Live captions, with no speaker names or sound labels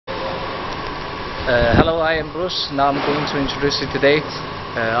Hello, I am Bruce. Now I'm going to introduce you today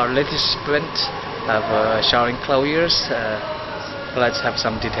our latest print of shower enclosures. Let's have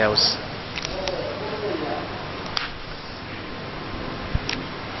some details.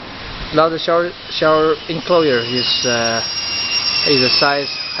 Now the shower enclosure has a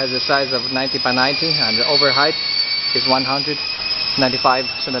size of 90 by 90, and the over height is 195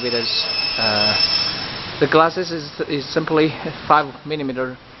 centimeters. The glasses is simply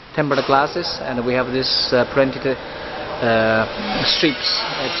 5mm tempered glasses, and we have this printed strips,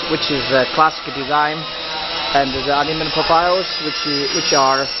 which is a classic design, and the aluminum profiles, which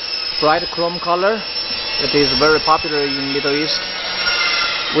are bright chrome color. It is very popular in Middle East.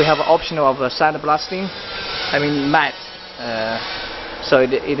 We have optional of sandblasting, matte, so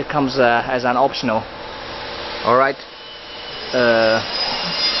it comes as an optional. All right.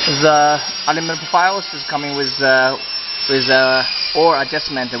 The aluminum profiles is coming with oar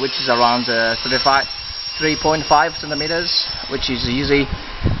adjustment, which is around 3.5 centimeters, which is easy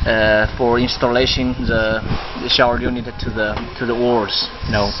for installation the shower unit to the oars.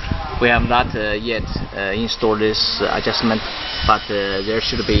 No, we have not yet installed this adjustment, but there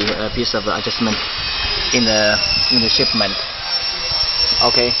should be a piece of adjustment in the shipment.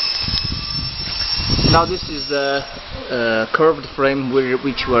 Okay. Now this is the curved frame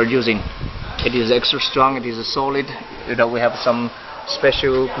which we are using. It is extra strong. It is a solid. We have some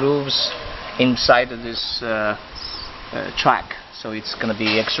special grooves inside this track, so it's gonna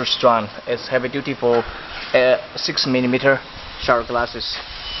be extra strong. It's heavy duty for 6mm shower glasses.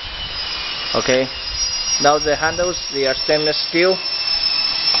 Okay. Now the handles, they are stainless steel.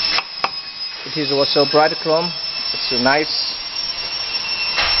 It is also bright chrome. It's nice.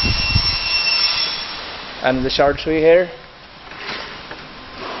 And the shower tree here.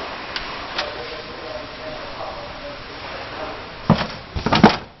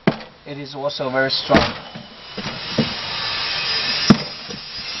 It is also very strong.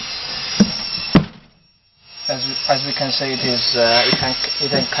 As we can see,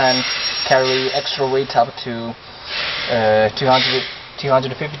 it can carry extra weight up to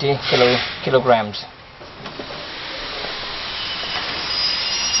 250 kilograms.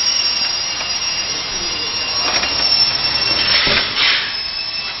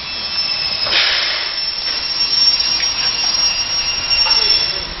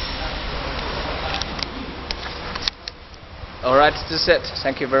 Alright, this is it.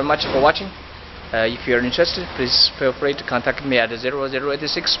 Thank you very much for watching. If you are interested, please feel free to contact me at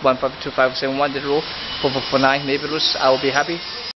 0086 1525710 4449. Maybe I will be happy